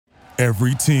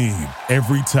Every team,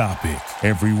 every topic,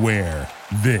 everywhere.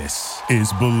 This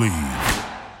is Believe.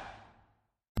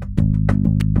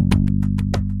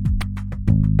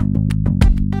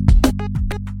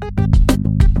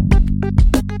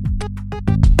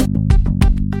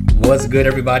 What's good,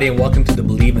 everybody, and welcome to the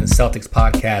Believe in Celtics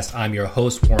podcast. I'm your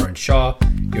host, Warren Shaw,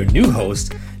 your new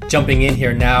host. Jumping in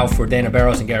here now for Dana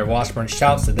Barros and Gary Washburn.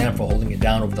 Shouts to them for holding it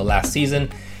down over the last season.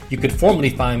 You could formerly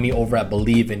find me over at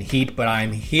Believe in Heat, but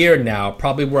I'm here now,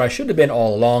 probably where I should have been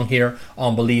all along here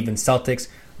on Believe in Celtics.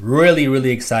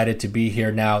 Really excited to be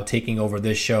here now, taking over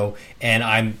this show, and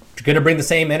I'm going to bring the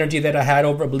same energy that I had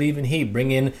over at Believe in Heat,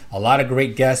 bring in a lot of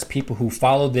great guests, people who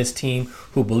follow this team,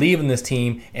 who believe in this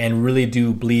team, and really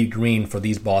do bleed green for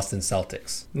these Boston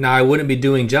Celtics. Now, I wouldn't be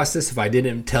doing justice if I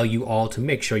didn't tell you all to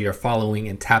make sure you're following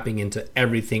and tapping into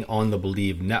everything on the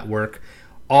Believe network.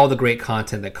 All the great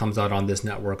content that comes out on this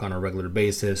network on a regular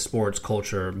basis, sports,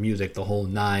 culture, music, the whole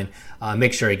nine.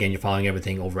 Make sure, again, you're following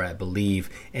everything over at Believe.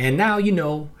 And now you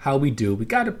know how we do. We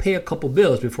got to pay a couple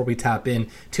bills before we tap in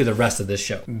to the rest of this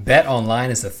show. Bet Online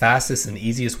is the fastest and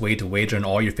easiest way to wager on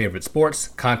all your favorite sports,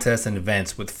 contests, and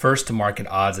events with first-to-market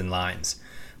odds and lines.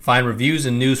 Find reviews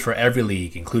and news for every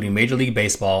league, including Major League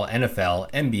Baseball, NFL,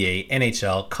 NBA,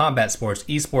 NHL, combat sports,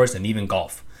 esports, and even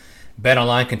golf.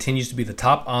 BetOnline continues to be the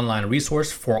top online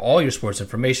resource for all your sports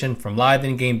information, from live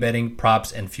in-game betting,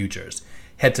 props, and futures.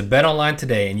 Head to BetOnline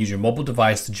today and use your mobile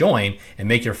device to join and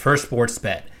make your first sports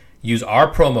bet. Use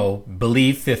our promo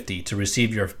BELIEVE50 to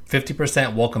receive your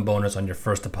 50% welcome bonus on your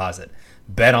first deposit.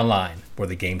 BetOnline, where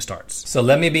the game starts. So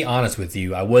let me be honest with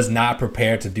you. I was not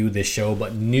prepared to do this show,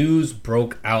 but news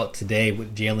broke out today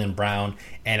with Jaylen Brown,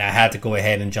 and I had to go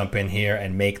ahead and jump in here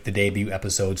and make the debut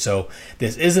episode. So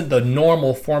this isn't the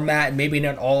normal format. Maybe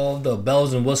not all the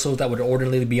bells and whistles that would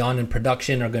ordinarily be on in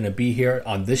production are going to be here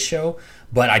on this show,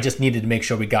 but I just needed to make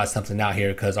sure we got something out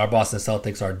here because our Boston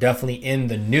Celtics are definitely in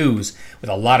the news with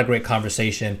a lot of great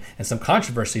conversation and some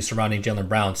controversy surrounding Jaylen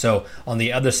Brown. So on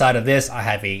the other side of this, I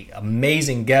have an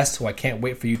amazing guest who I can't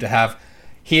wait for you to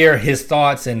hear his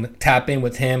thoughts and tap in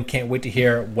with him. Can't wait to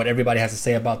hear what everybody has to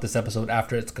say about this episode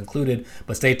after it's concluded.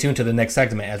 But stay tuned to the next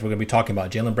segment as we're going to be talking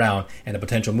about Jaylen Brown and a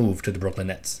potential move to the Brooklyn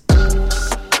Nets.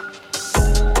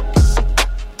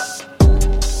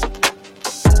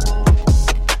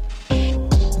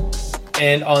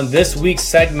 And on this week's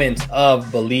segment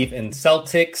of Believe in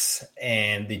Celtics,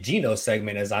 and the Geno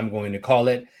segment, as I'm going to call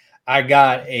it, I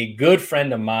got a good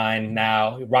friend of mine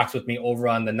now. He rocks with me over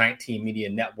on the 19 Media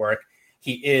Network.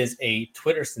 He is a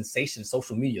Twitter sensation,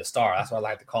 social media star. That's what I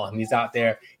like to call him. He's out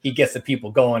there. He gets the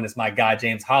people going. It's my guy,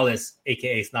 James Hollis,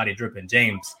 a.k.a. Snotty Drippin'.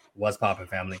 James, what's poppin',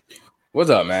 family? What's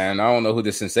up, man? I don't know who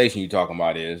the sensation you're talking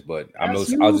about is, but I'm going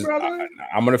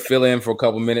to fill in for a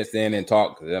couple minutes then and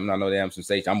talk because I'm not no damn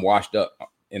sensation. I'm washed up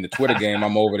in the Twitter game.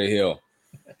 I'm over the hill.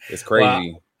 It's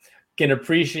crazy. Wow. Can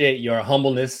appreciate your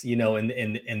humbleness,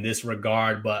 in this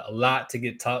regard, but a lot to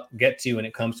get to when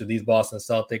it comes to these Boston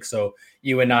Celtics. So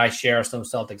you and I share some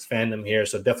Celtics fandom here.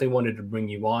 So definitely wanted to bring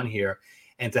you on here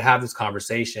and to have this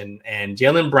conversation. And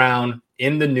Jaylen Brown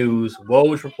in the news.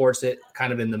 Woj reports it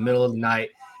kind of in the middle of the night.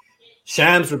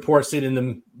 Shams reports it in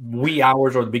the wee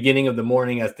hours or the beginning of the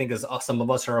morning. I think as some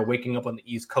of us are waking up on the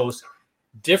East Coast.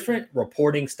 Different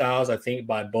reporting styles, I think,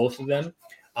 by both of them.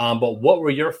 But what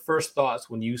were your first thoughts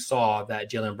when you saw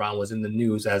that Jaylen Brown was in the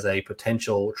news as a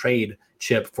potential trade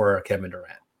chip for Kevin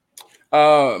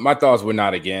Durant? My thoughts were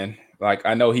not again. Like,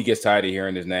 I know he gets tired of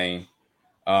hearing his name.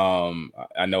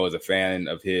 I know as a fan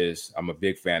of his, I'm a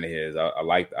big fan of his.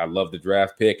 I love the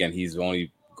draft pick, and he's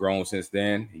only grown since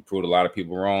then. He proved a lot of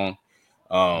people wrong.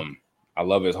 I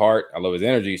love his heart. I love his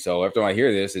energy. So after I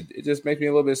hear this, it just makes me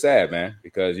a little bit sad, man,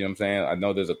 because, you know what I'm saying? I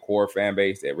know there's a core fan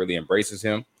base that really embraces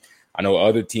him. I know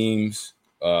other teams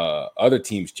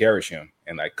cherish him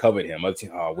and like covet him. Other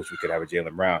teams, I wish we could have a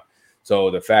Jaylen Brown.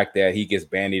 So the fact that he gets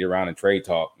bandied around in trade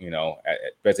talk,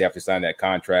 especially after signing that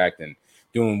contract and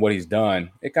doing what he's done,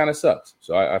 it kind of sucks.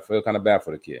 So I feel kind of bad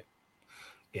for the kid.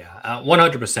 Yeah,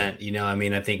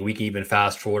 100%. I think we can even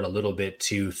fast forward a little bit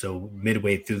too. So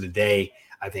midway through the day,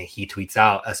 I think he tweets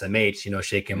out SMH,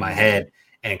 shaking my head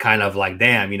and kind of like,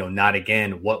 damn, not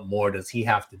again. What more does he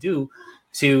have to do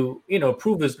to,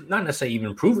 prove his, not necessarily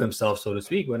even prove himself, so to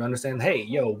speak, but understand, hey,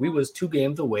 we was 2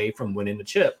 games away from winning the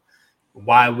chip.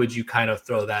 Why would you kind of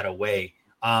throw that away?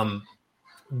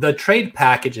 The trade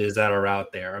packages that are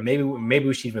out there, or maybe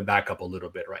we should even back up a little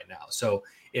bit right now. So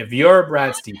if you're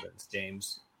Brad Stevens,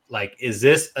 James, like, is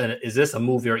this a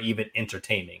move you're even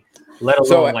entertaining? Let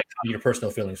alone your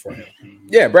personal feelings for him.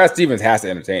 Yeah, Brad Stevens has to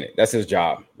entertain it. That's his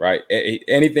job, right?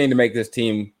 Anything to make this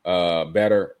team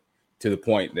better to the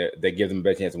point that gives them a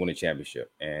better chance to win a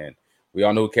championship. And We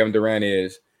all know who Kevin Durant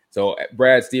is. So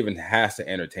Brad Stevens has to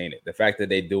entertain it. The fact that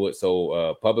they do it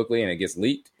so publicly and it gets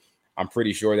leaked, I'm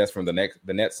pretty sure that's from the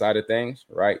net side of things,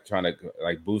 right? Trying to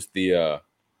like boost the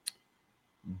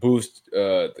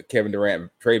Kevin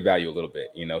Durant trade value a little bit,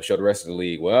 show the rest of the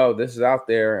league, well, this is out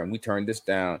there and we turned this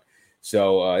down.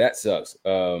 So that sucks.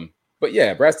 But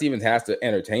yeah, Brad Stevens has to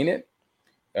entertain it.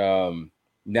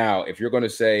 Now, if you're going to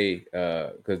say,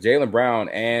 because Jaylen Brown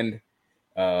and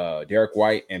Derek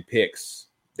White and picks,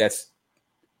 that's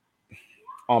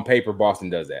on paper, Boston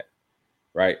does that,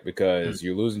 right? Because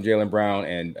you're losing Jaylen Brown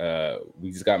and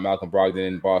we just got Malcolm Brogdon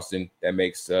in Boston. That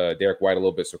makes Derek White a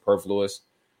little bit superfluous.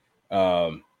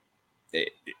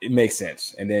 It makes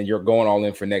sense. And then you're going all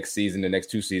in for next season, the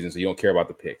next 2 seasons, so you don't care about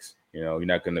the picks. You're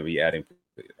not going to be adding.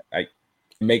 It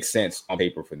makes sense on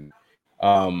paper for them.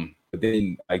 But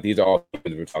then, like, these are all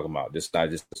things we're talking about. This is not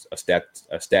just a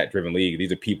stat-driven league.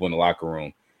 These are people in the locker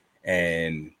room,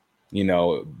 and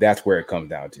that's where it comes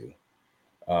down to.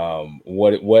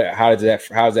 How does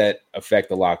that affect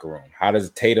the locker room? How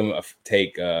does Tatum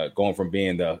take going from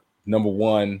being the number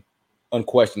one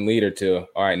unquestioned leader to,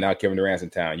 all right, now Kevin Durant's in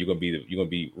town, you're gonna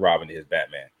be Robin to his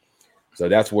Batman. So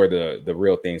that's where the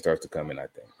real thing starts to come in, I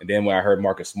think. And then when I heard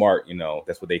Marcus Smart,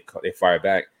 that's what they fired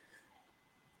back.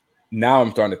 Now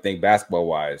I'm starting to think basketball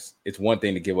wise, it's one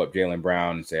thing to give up Jaylen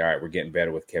Brown and say, all right, we're getting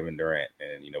better with Kevin Durant,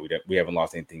 and we haven't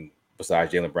lost anything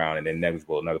besides Jaylen Brown, and then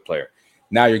negligible another player.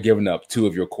 Now you're giving up 2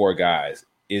 of your core guys.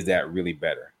 Is that really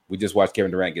better? We just watched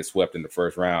Kevin Durant get swept in the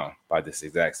first round by this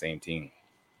exact same team.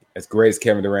 As great as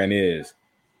Kevin Durant is,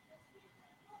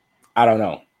 I don't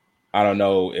know. I don't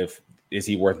know is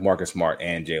he worth Marcus Smart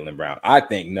and Jaylen Brown? I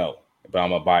think no, but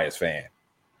I'm a biased fan.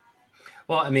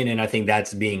 Well, I mean, and I think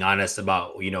that's being honest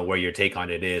about, where your take on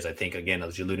it is. I think, again,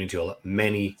 as you're alluding to,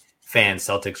 many fans,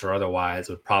 Celtics or otherwise,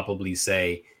 would probably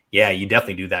say, yeah, you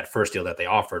definitely do that first deal that they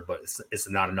offered, but it's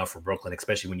not enough for Brooklyn,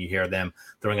 especially when you hear them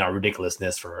throwing out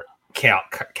ridiculousness for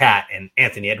Cat and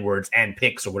Anthony Edwards and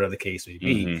picks or whatever the case may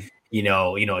be.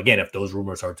 Mm-hmm. Again, if those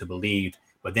rumors are to believed,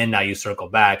 but then now you circle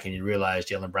back and you realize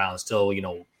Jaylen Brown is still,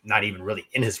 not even really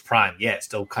in his prime yet,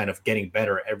 still kind of getting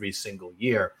better every single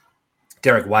year.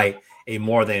 Derek White, a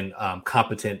more than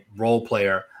competent role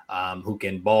player who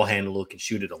can ball handle, who can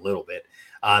shoot it a little bit.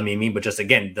 But just,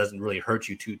 again, doesn't really hurt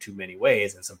you too many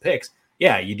ways, and some picks.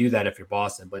 Yeah, you do that if you're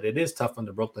Boston, but it is tough on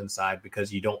the Brooklyn side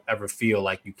because you don't ever feel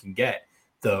like you can get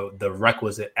the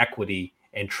requisite equity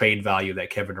and trade value that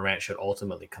Kevin Durant should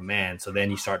ultimately command. So then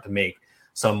you start to make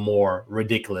some more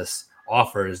ridiculous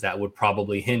offers that would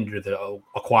probably hinder the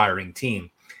acquiring team.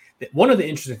 One of the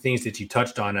interesting things that you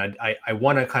touched on, I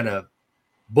want to kind of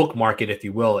bookmark it, if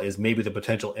you will, is maybe the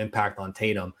potential impact on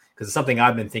Tatum, because it's something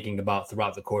I've been thinking about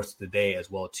throughout the course of the day as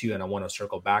well too, and I want to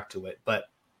circle back to it. But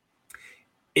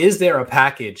is there a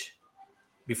package,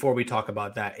 before we talk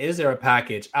about that, is there a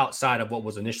package outside of what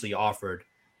was initially offered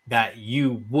that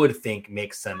you would think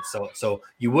makes sense? So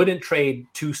you wouldn't trade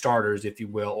 2 starters, if you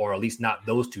will, or at least not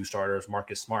those 2 starters,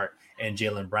 Marcus Smart and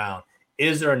Jaylen Brown.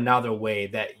 Is there another way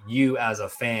that you as a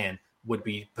fan would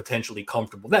be potentially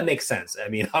comfortable? That makes sense. I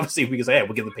mean, obviously we can say, hey,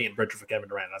 we'll give the Peyton Pritchard for Kevin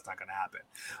Durant. That's not going to happen.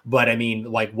 But I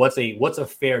mean, like, what's a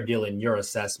fair deal in your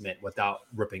assessment without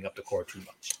ripping up the core too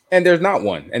much? And there's not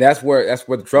one. And that's where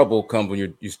the trouble comes when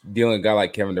you're dealing with a guy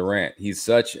like Kevin Durant. He's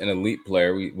such an elite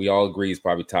player. We all agree he's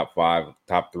probably top 5,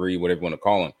 top 3, whatever you want to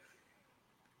call him.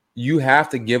 You have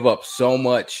to give up so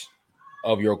much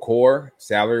of your core,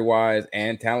 salary-wise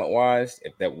and talent-wise,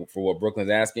 for what Brooklyn's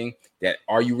asking, that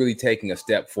are you really taking a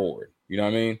step forward? You know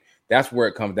what I mean? That's where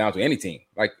it comes down to any team.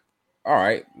 Like, all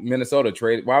right, Minnesota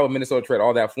trade. Why would Minnesota trade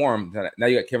all that for him? Now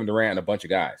you got Kevin Durant and a bunch of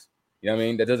guys. You know what I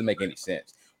mean? That doesn't make any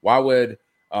sense. Why would,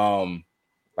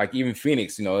 like, even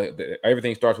Phoenix,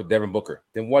 everything starts with Devin Booker.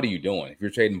 Then what are you doing? If you're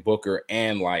trading Booker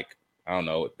and, like, I don't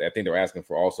know, I think they're asking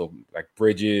for also, like,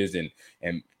 Bridges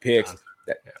and picks.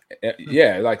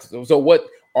 So what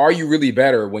are you really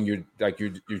better when you're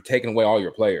taking away all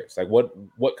your players? Like,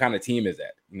 what kind of team is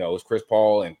that? It's Chris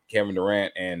Paul and Kevin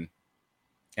Durant and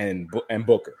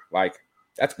Booker. Like,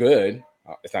 that's good.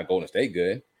 It's not Golden State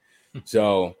good.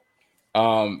 So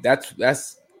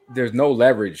that's there's no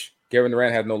leverage. Kevin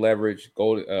Durant has no leverage.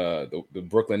 The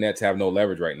Brooklyn Nets have no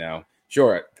leverage right now.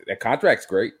 Sure, that contract's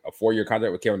great, a 4-year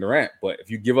contract with Kevin Durant, but if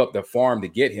you give up the farm to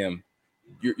get him,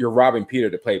 you're robbing Peter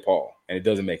to play Paul, and it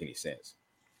doesn't make any sense.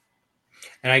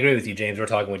 And I agree with you, James. We're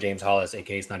talking with James Hollis,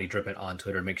 aka Snotty Drippin, on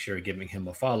Twitter. Make sure you're giving him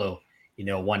a follow.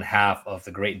 One half of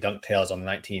the great Dunk Tales on the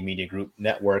 19 Media Group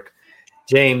Network.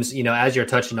 James, as you're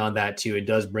touching on that too, it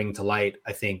does bring to light,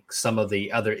 I think, some of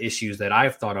the other issues that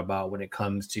I've thought about when it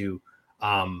comes to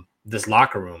this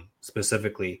locker room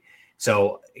specifically.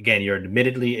 So again, you're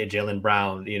admittedly a Jaylen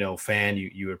Brown, fan.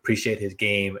 You appreciate his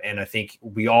game, and I think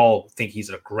we all think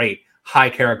he's a great, high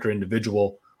character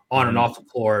individual on and off the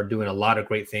floor, doing a lot of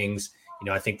great things.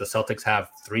 I think the Celtics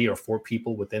have 3 or 4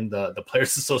 people within the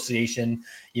Players Association,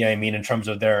 in terms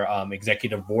of their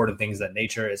executive board and things of that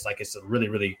nature. It's a really,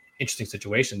 really interesting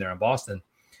situation there in Boston.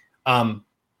 But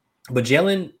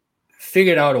Jaylen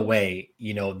figured out a way.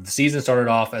 The season started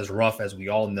off as rough as we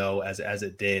all know, as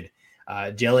it did.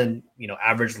 Jaylen,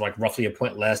 averaged like roughly a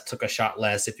point less, took a shot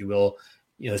less, if you will.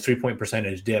 His 3-point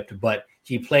percentage dipped, but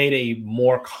he played a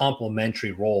more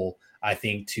complementary role, I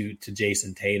think, to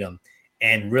Jason Tatum,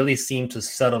 and really seemed to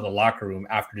settle the locker room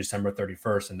after December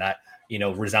 31st and that,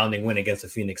 resounding win against the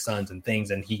Phoenix Suns and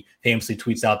things. And he famously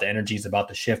tweets out the energies about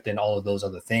the shift and all of those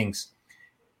other things.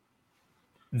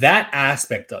 That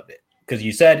aspect of it, because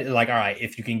you said, all right,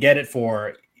 if you can get it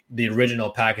for the original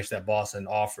package that Boston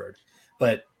offered,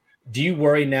 but do you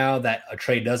worry now that a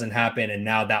trade doesn't happen and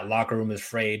now that locker room is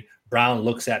frayed? Brown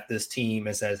looks at this team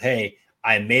and says, hey,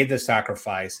 I made the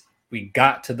sacrifice. We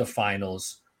got to the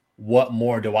finals. What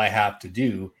more do I have to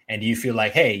do? And do you feel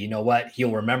like, hey, you know what?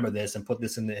 He'll remember this and put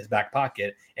this in his back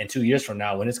pocket. And 2 years from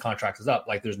now, when his contract is up,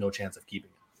 there's no chance of keeping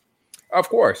it. Of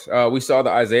course. We saw the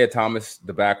Isaiah Thomas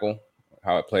debacle,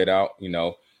 how it played out.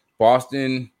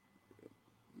 Boston,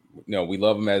 we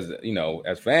love them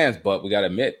as fans, but we got to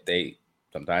admit,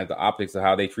 sometimes the optics of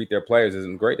how they treat their players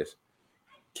isn't the greatest.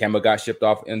 Kemba got shipped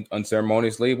off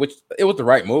unceremoniously, which it was the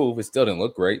right move. It still didn't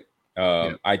look great.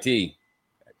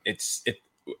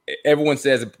 Everyone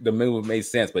says the move made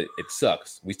sense, but it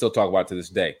sucks. We still talk about it to this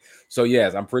day. So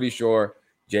yes, I'm pretty sure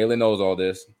Jaylen knows all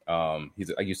this.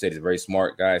 He's, like you said, he's a very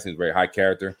smart guy. He's a very high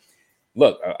character.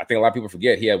 Look, I think a lot of people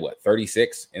forget he had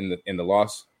 36 in the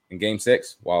loss in Game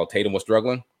 6 while Tatum was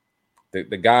struggling.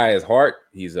 The guy is heart.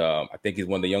 He's I think he's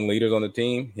one of the young leaders on the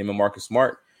team. Him and Marcus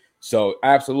Smart. So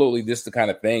absolutely, this is the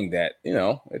kind of thing that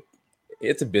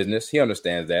it's a business. He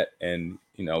understands that, and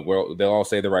they'll all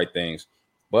say the right things.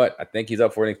 But I think he's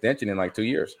up for an extension in 2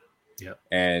 years. Yeah.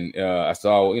 And I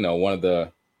saw, one of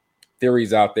the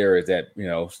theories out there is that,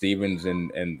 Stevens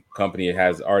and company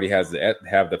have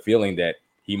the feeling that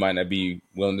he might not be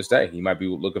willing to stay. He might be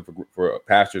looking for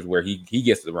pastures where he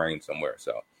gets the reign somewhere.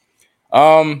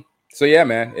 So yeah,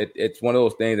 man, it's one of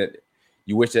those things that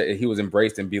you wish that he was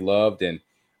embraced and beloved.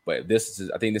 But I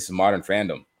think this is modern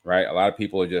fandom, right? A lot of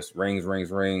people are just rings.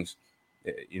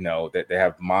 That they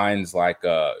have minds like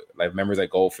memories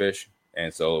like goldfish,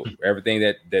 and so everything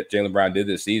that Jaylen Brown did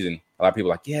this season, a lot of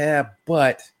people are like, yeah,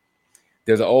 but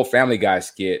there's an old Family Guy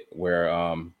skit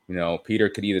where Peter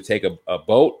could either take a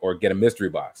boat or get a mystery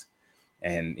box,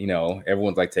 and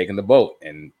everyone's taking the boat,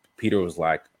 and Peter was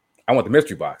like, I want the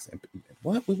mystery box. And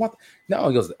what we want? No,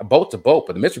 he goes, a boat's a boat,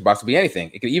 but the mystery box will be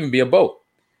anything. It could even be a boat.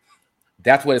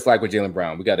 That's what it's like with Jaylen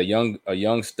Brown. We got a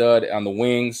young stud on the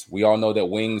wings. We all know that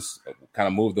wings kind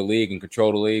of move the league and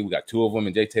control the league. We got 2 of them,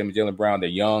 and Tatum and Jaylen Brown. They're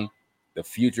young. The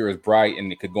future is bright,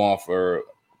 and it could go on for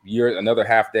years, another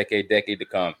decade to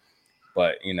come.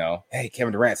 But, hey,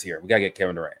 Kevin Durant's here. We got to get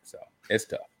Kevin Durant. So it's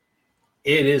tough.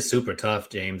 It is super tough,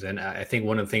 James. And I think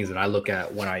one of the things that I look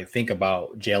at when I think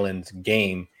about Jaylen's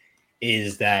game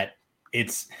is that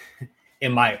it's,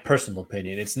 in my personal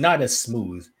opinion, it's not as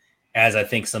smooth as I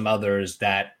think some others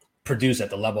that produce at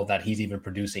the level that he's even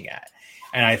producing at.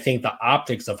 And I think the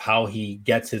optics of how he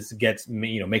makes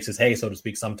his hay, so to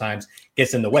speak, sometimes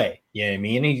gets in the way. You know what I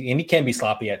mean? And he can be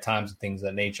sloppy at times and things of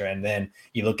that nature. And then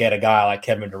you look at a guy like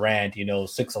Kevin Durant,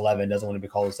 6'11", doesn't want to be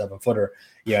called a 7-footer.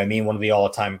 You know what I mean? One of the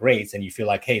all-time greats. And you feel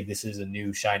like, hey, this is a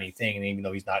new shiny thing. And even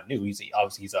though he's not new, he's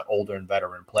an older and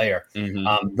veteran player.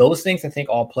 Mm-hmm. Those things I think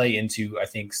all play into,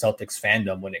 Celtics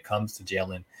fandom when it comes to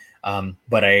Jaylen.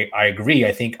 But I agree.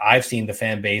 I think I've seen the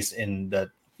fan base in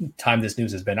the time this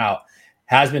news has been out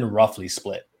has been roughly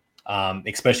split,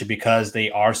 especially because they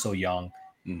are so young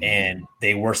and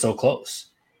they were so close.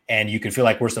 And you can feel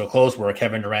like we're so close, we're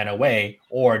Kevin Durant away,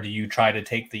 or do you try to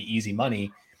take the easy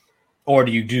money, or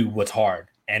do you do what's hard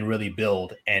and really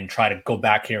build and try to go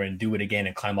back here and do it again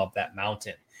and climb up that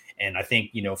mountain? And I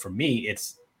think, for me,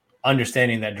 it's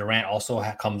understanding that Durant also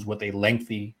comes with a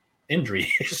lengthy injury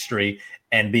history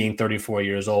and being 34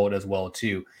 years old as well,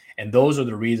 too. And those are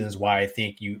the reasons why I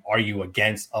think you argue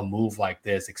against a move like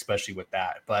this, especially with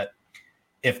that. But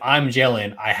if I'm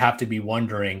Jaylen, I have to be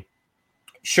wondering,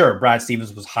 sure, Brad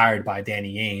Stevens was hired by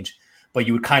Danny Ainge, but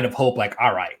you would kind of hope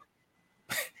all right,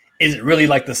 is it really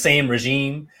the same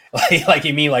regime?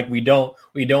 You mean we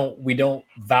don't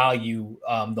value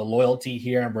the loyalty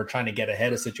here, and we're trying to get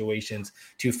ahead of situations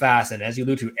too fast. And as you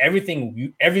allude to,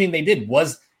 everything they did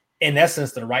was in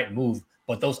essence the right move,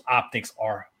 but those optics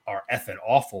are are effing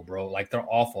awful, bro. Like they're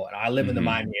awful. And I live in the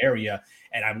Miami area,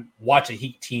 and I watch a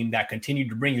Heat team that continued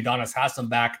to bring Udonis Haslem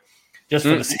back just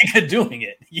for the sake of doing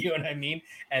it. You know what I mean?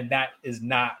 And that is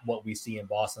not what we see in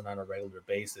Boston on a regular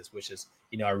basis, which is,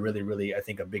 a really, really, I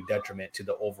think, a big detriment to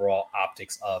the overall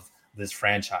optics of this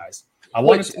franchise.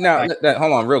 Hold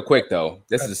on real quick, though.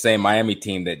 This is the same Miami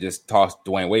team that just tossed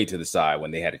Dwayne Wade to the side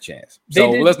when they had a chance. So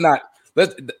let's not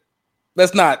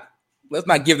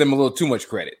give them a little too much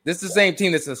credit. This is the same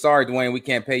team that says, sorry, Dwayne, we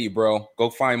can't pay you, bro. Go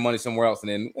find money somewhere else, and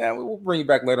then we'll bring you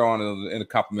back later on in a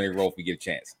complimentary role if we get a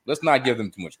chance. Let's not give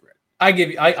them too much credit. I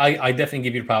definitely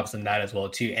give you props in that as well,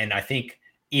 too. And I think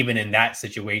even in that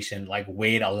situation, like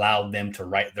Wade allowed them to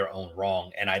right their own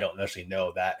wrong. And I don't necessarily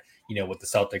know that, with the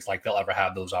Celtics, like they'll ever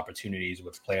have those opportunities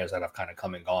with players that have kind of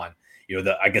come and gone.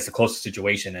 I guess the closest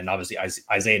situation, and obviously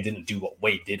Isaiah didn't do what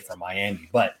Wade did for Miami,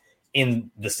 but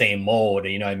in the same mold,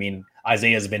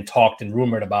 Isaiah's been talked and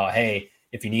rumored about, hey,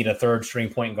 if you need a third string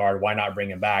point guard, why not bring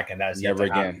him back? And that's never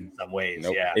again in some ways.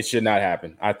 Nope. Yeah, it should not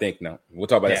happen. I think no. We'll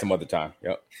talk about that some other time.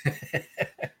 Yep.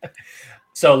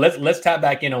 So let's tap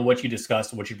back in on what you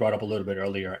discussed, what you brought up a little bit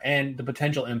earlier, and the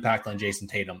potential impact on Jason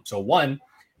Tatum. So one,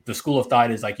 the school of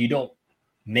thought is like you don't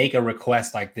make a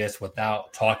request like this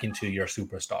without talking to your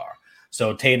superstar.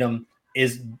 So Tatum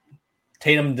has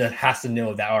to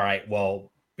know that, all right, well,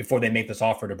 before they make this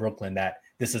offer to Brooklyn, that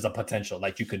this is a potential,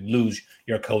 like you could lose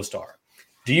your co-star.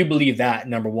 Do you believe that,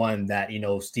 number one, that,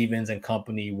 Stevens and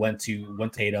company went to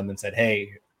Tatum and said,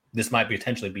 hey, this might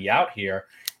potentially be out here,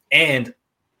 and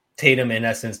Tatum, in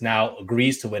essence, now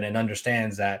agrees to it and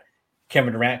understands that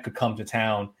Kevin Durant could come to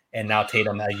town, and now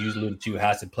Tatum, as you alluded to,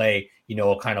 has to play,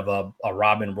 kind of a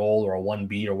Robin role or a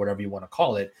 1B or whatever you want to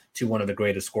call it, to one of the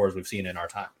greatest scorers we've seen in our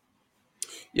time?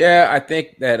 Yeah, I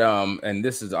think that, and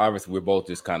this is obviously we're both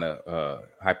just kind of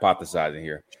hypothesizing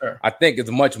here. Sure. I think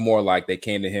it's much more like they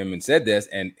came to him and said this,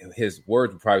 and his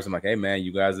words were probably something like, "Hey, man,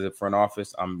 you guys are the front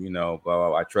office. I'm, blah, blah,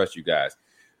 blah, I trust you guys."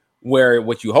 Where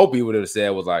what you hope he would have said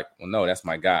was like, "Well, no, that's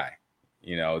my guy.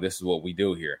 This is what we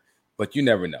do here." But you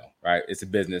never know, right? It's a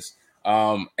business,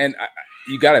 and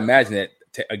you got to imagine that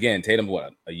again. Tatum's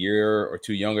what, a year or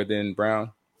two younger than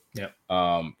Brown. Yeah.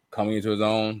 Coming into his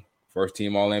own, first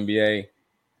team All NBA.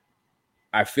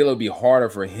 I feel it'd be harder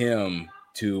for him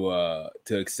to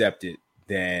accept it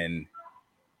than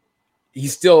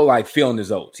he's still like feeling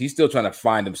his oats. He's still trying to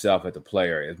find himself as a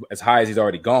player. As high as he's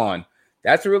already gone,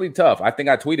 that's really tough. I think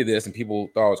I tweeted this and people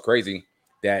thought it was crazy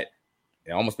that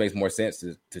it almost makes more sense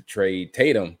to trade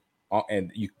Tatum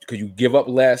and could you give up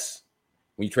less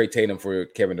when you trade Tatum for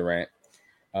Kevin Durant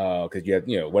because you have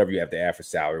whatever you have to add for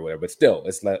salary or whatever, but still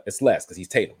it's less because he's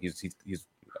Tatum. He's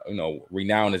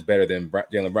renowned is better than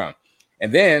Jaylen Brown.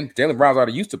 And then Jaylen Brown's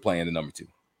already used to playing the number two.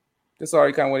 That's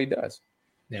already kind of what he does.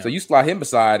 Yeah. So you slot him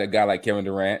beside a guy like Kevin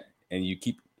Durant, and you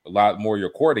keep a lot more of your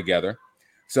core together.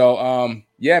 So,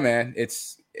 yeah, man,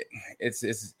 it's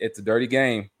a dirty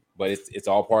game, but it's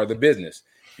all part of the business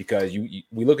because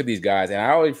we look at these guys, and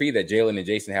I always feel that Jaylen and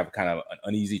Jason have kind of an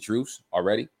uneasy truce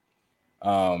already.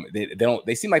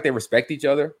 They seem like they respect each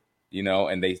other,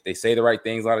 and they say the right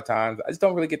things a lot of times. I just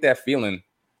don't really get that feeling.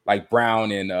 Like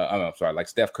Brown and like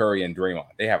Steph Curry and Draymond,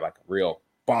 they have like a real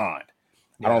bond.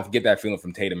 Yeah. I don't get that feeling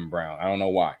from Tatum and Brown. I don't know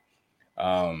why.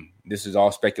 This is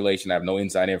all speculation. I have no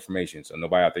inside information, so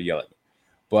nobody out there yell at me.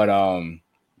 But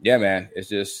yeah, man, it's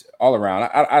just all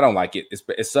around. I don't like it.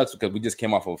 It sucks because we just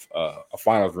came off of a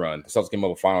finals run. The Celtics came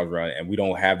off a finals run, and we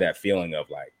don't have that feeling of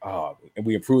like, and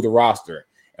we improved the roster,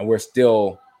 and we're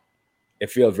still.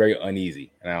 It feels very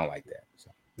uneasy, and I don't like that.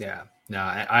 So. Yeah. No,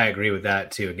 I agree with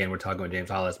that too. Again, we're talking with James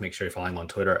Hollis. Make sure you're following him on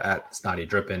Twitter at Snotty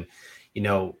Drippin.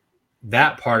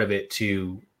 That part of it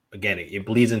too, again, it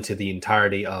bleeds into the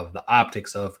entirety of the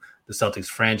optics of the Celtics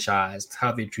franchise,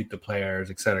 how they treat the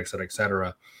players, et cetera, et cetera, et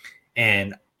cetera.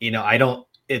 And,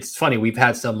 it's funny. We've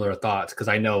had similar thoughts because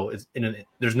I know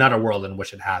there's not a world in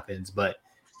which it happens, but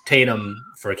Tatum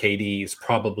for KD is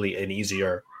probably an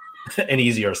easier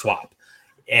swap.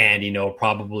 And,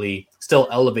 probably still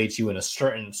elevates you in a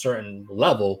certain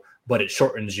level, but it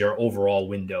shortens your overall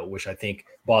window, which I think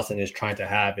Boston is trying to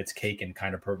have its cake and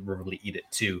kind of proverbially eat it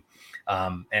too.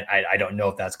 And I don't know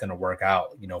if that's going to work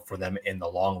out, for them in the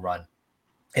long run.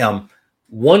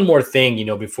 One more thing,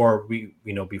 before we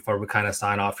kind of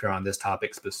sign off here on this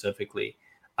topic specifically,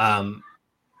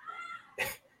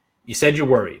 you said you're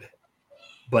worried,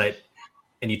 and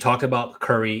you talked about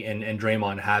Curry and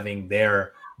Draymond having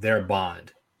their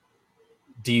bond.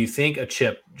 Do you think a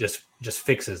chip just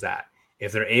fixes that?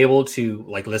 If they're able to,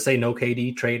 like, let's say no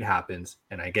KD trade happens,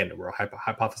 and again, we're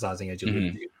hypothesizing as you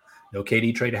alluded to, no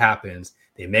KD trade happens,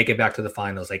 they make it back to the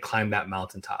finals, they climb that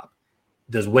mountaintop.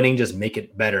 does winning just make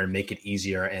it better and make it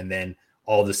easier, and then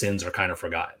all the sins are kind of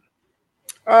forgotten?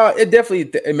 It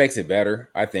definitely it makes it better.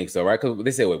 I think so, right? Because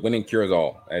they say winning cures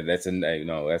all. And that's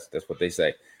what they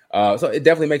say. So it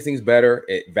definitely makes things better.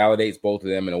 It validates both of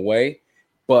them in a way.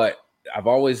 But I've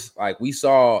always we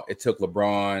saw it took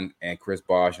LeBron and Chris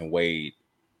Bosh and Wade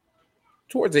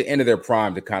towards the end of their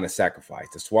prime to kind of sacrifice,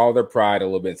 to swallow their pride a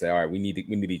little bit and say, all right, we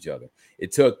need each other.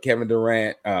 It took Kevin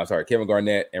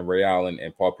Garnett and Ray Allen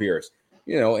and Paul Pierce,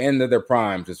 end of their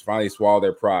prime, just finally swallow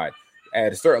their pride.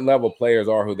 At a certain level, players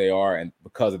are who they are, and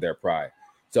because of their pride.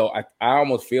 So I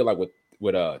almost feel like with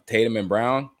Tatum and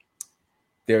Brown,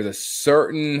 there's a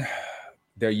certain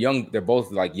they're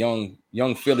both like young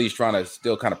Phillies trying to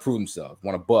still kind of prove themselves,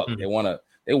 want to buck. Mm-hmm.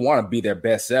 They want to be their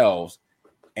best selves,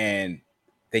 and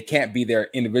they can't be their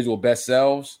individual best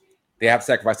selves. They have to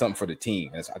sacrifice something for the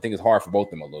team. And I think it's hard for both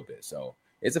of them a little bit. So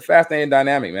it's a fascinating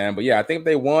dynamic, man. But yeah, I think if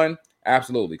they won,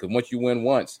 absolutely. Because once you win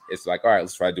once, it's like, all right,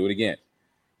 let's try to do it again.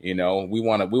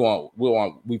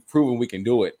 We've proven we can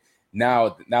do it.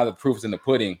 Now the proof is in the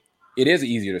pudding. It is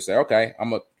easier to say, okay,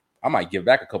 I might give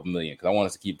back a couple million because I want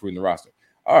us to keep improving the roster.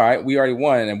 All right, we already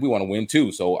won and we want to win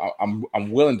too. So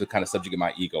I'm willing to kind of subjugate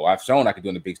my ego. I've shown I can do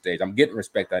it on the big stage. I'm getting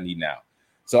respect I need now.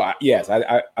 So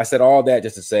I said all that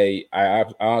just to say I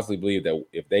honestly believe that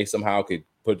if they somehow could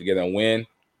put it together and win,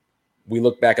 we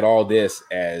look back at all this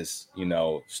as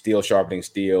steel sharpening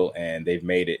steel, and they've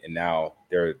made it, and now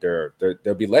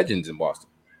there'll be legends in Boston.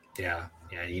 Yeah,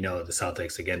 the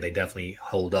Celtics again. They definitely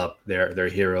hold up their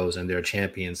heroes and their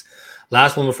champions.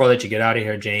 Last one before I let you get out of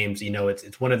here, James.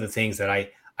 It's one of the things that I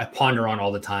ponder on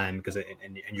all the time because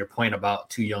and your point about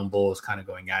two young bulls kind of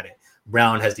going at it.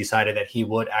 Brown has decided that he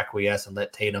would acquiesce and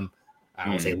let Tatum, I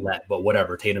don't say let, but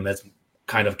whatever. Tatum has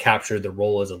kind of captured the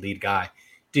role as a lead guy.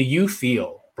 Do you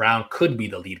feel Brown could be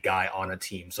the lead guy on a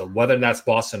team? So whether that's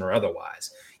Boston or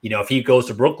otherwise, if he goes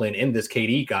to Brooklyn in this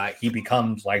KD guy, he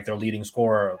becomes like their leading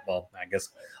scorer. Well, I guess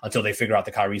until they figure out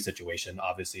the Kyrie situation,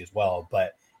 obviously, as well.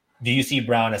 But do you see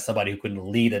Brown as somebody who could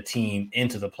lead a team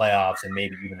into the playoffs and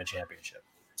maybe even the championship?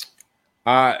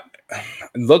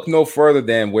 Look no further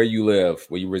than where you live,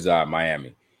 where you reside,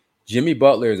 Miami. Jimmy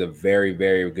Butler is a very,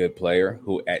 very good player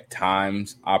who at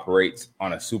times operates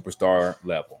on a superstar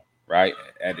level, right?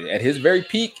 At his very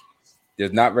peak,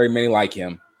 there's not very many like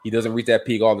him. He doesn't reach that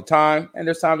peak all the time, and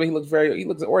there's times when he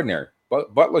looks ordinary.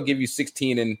 But Butler give you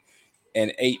 16 and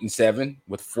 8 and 7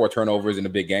 with 4 turnovers in a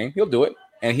big game. He'll do it,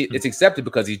 and it's accepted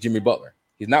because he's Jimmy Butler.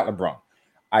 He's not LeBron.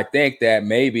 I think that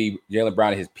maybe Jaylen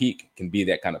Brown at his peak can be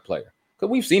that kind of player. Because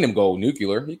we've seen him go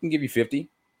nuclear. He can give you 50.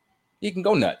 He can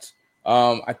go nuts.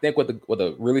 I think with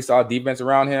a really solid defense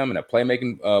around him and a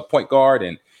playmaking point guard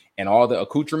and all the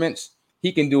accoutrements,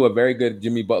 he can do a very good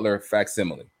Jimmy Butler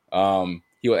facsimile.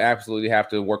 He will absolutely have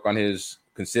to work on his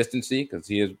consistency because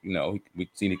he is, we've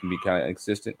seen he can be kind of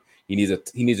inconsistent. He needs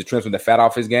to trim some of the fat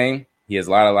off his game. He has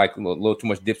a lot of a little too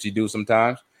much dipsy do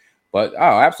sometimes. But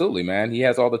absolutely, man, he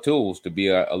has all the tools to be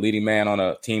a leading man on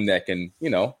a team that can,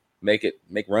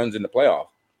 make runs in the playoff.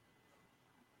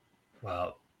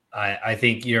 Well, I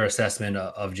think your assessment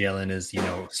of Jaylen is,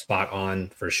 spot on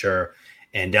for sure.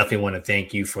 And definitely want to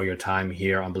thank you for your time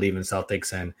here on Believe in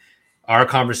Celtics and our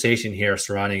conversation here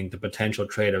surrounding the potential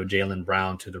trade of Jaylen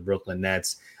Brown to the Brooklyn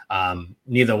Nets.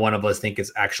 Neither one of us think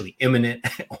it's actually imminent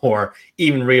or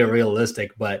even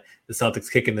realistic, but the Celtics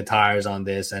kicking the tires on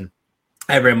this. And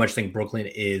I very much think Brooklyn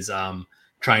is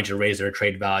trying to raise their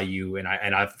trade value. And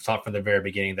I've thought from the very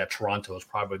beginning that Toronto is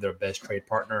probably their best trade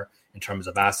partner in terms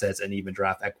of assets and even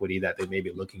draft equity that they may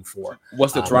be looking for.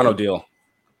 What's the Toronto deal?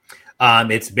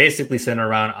 It's basically centered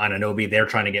around Anunoby. They're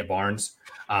trying to get Barnes,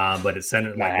 but it's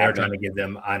centered they're trying to give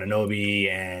them Anunoby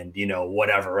and,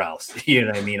 whatever else,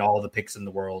 what I mean? All the picks in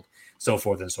the world, so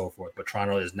forth and so forth. But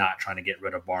Toronto is not trying to get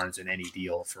rid of Barnes in any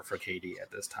deal for KD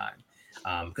at this time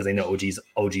because they know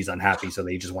OG's unhappy, so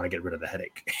they just want to get rid of the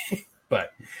headache.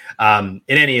 But in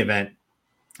any event,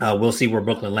 we'll see where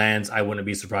Brooklyn lands. I wouldn't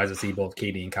be surprised to see both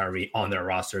KD and Kyrie on their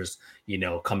rosters,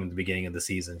 coming the beginning of the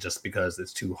season, just because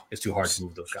it's too hard to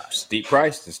move those guys. Steep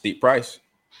price.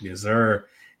 Yes, sir.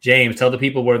 James, tell the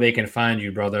people where they can find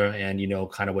you, brother, and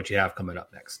kind of what you have coming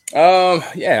up next.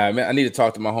 I need to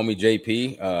talk to my homie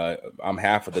JP. I'm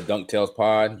half of the Dunk Tales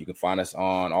pod. You can find us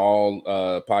on all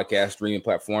podcast streaming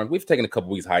platforms. We've taken a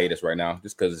couple weeks hiatus right now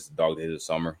just because it's the dog days of the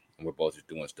summer and we're both just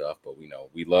doing stuff. But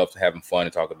we love having fun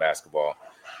and talking basketball.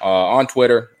 On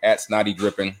Twitter @Snotty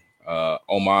Dripping,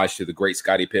 homage to the great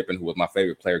Scottie Pippen, who was my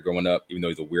favorite player growing up, even though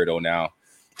he's a weirdo now.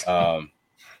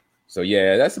 So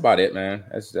yeah, that's about it, man.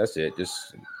 That's it.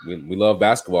 Just we love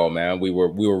basketball, man. We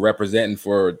were representing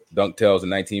for Dunk Tales and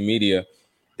 19 Media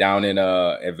down in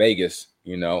at Vegas,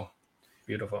 Yeah,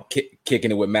 Beautiful.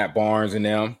 Kicking it with Matt Barnes and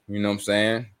them. You know what I'm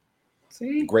saying?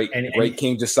 See, great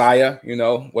King Josiah. You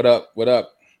know what up?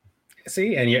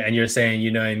 See, and you're saying, you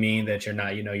know what I mean, that you're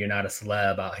not a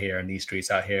celeb out here in these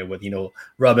streets out here with,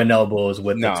 rubbing elbows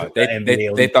with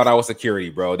they thought I was security,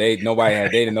 bro. They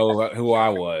didn't know who I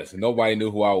was. Nobody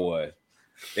knew who I was.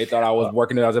 They thought I was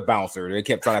working as a bouncer. They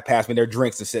kept trying to pass me their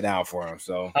drinks to sit down for them.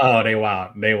 So they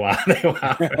wild.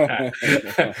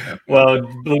 Well,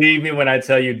 believe me when I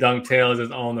tell you, Dunk Tales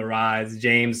is on the rise.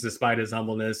 James, despite his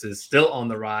humbleness, is still on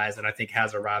the rise, and I think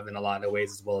has arrived in a lot of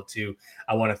ways as well too.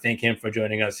 I want to thank him for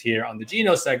joining us here on the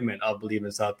Geno segment of Believe in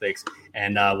Celtics,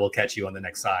 and we'll catch you on the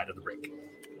next side of the break.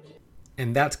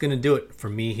 And that's going to do it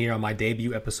for me here on my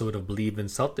debut episode of Believe in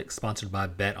Celtics, sponsored by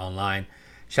Bet Online.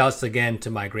 Shouts again to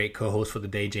my great co-host for the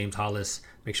day, James Hollis.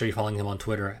 Make sure you're following him on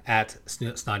Twitter at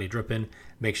Snotty Drippin.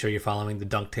 Make sure you're following the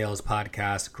Dunk Tales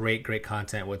podcast. Great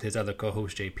content with his other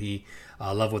co-host, JP.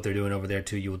 Love what they're doing over there,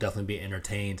 too. You will definitely be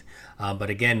entertained. But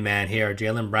again, man, here,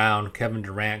 Jaylen Brown, Kevin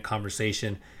Durant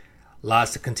conversation.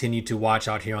 Lots to continue to watch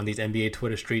out here on these NBA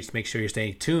Twitter streets. Make sure you're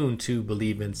staying tuned to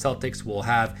Believe in Celtics. We'll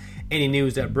have any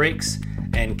news that breaks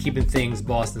and keeping things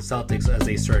Boston Celtics as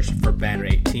they search for Banner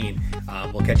 18.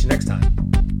 We'll catch you next time.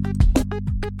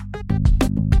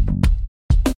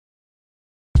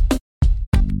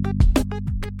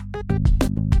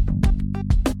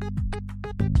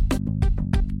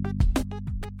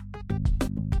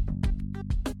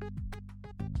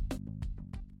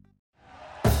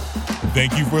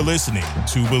 Thank you for listening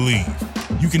to Believe.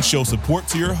 You can show support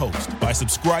to your host by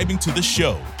subscribing to the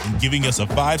show and giving us a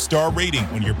 5-star rating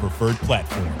on your preferred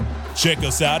platform. Check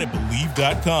us out at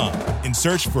Believe.com and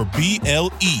search for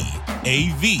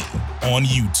BLEAV on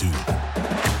YouTube.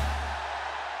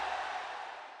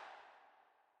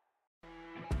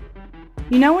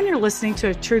 You know when you're listening to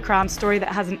a true crime story that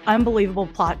has an unbelievable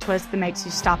plot twist that makes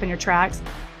you stop in your tracks?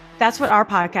 That's what our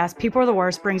podcast, People Are the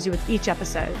Worst, brings you with each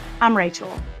episode. I'm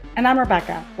Rachel. And I'm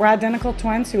Rebecca. We're identical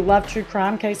twins who love true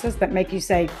crime cases that make you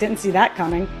say, didn't see that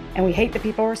coming, and we hate the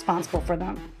people responsible for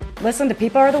them. Listen to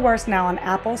People Are the Worst now on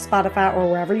Apple, Spotify, or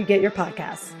wherever you get your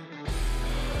podcasts.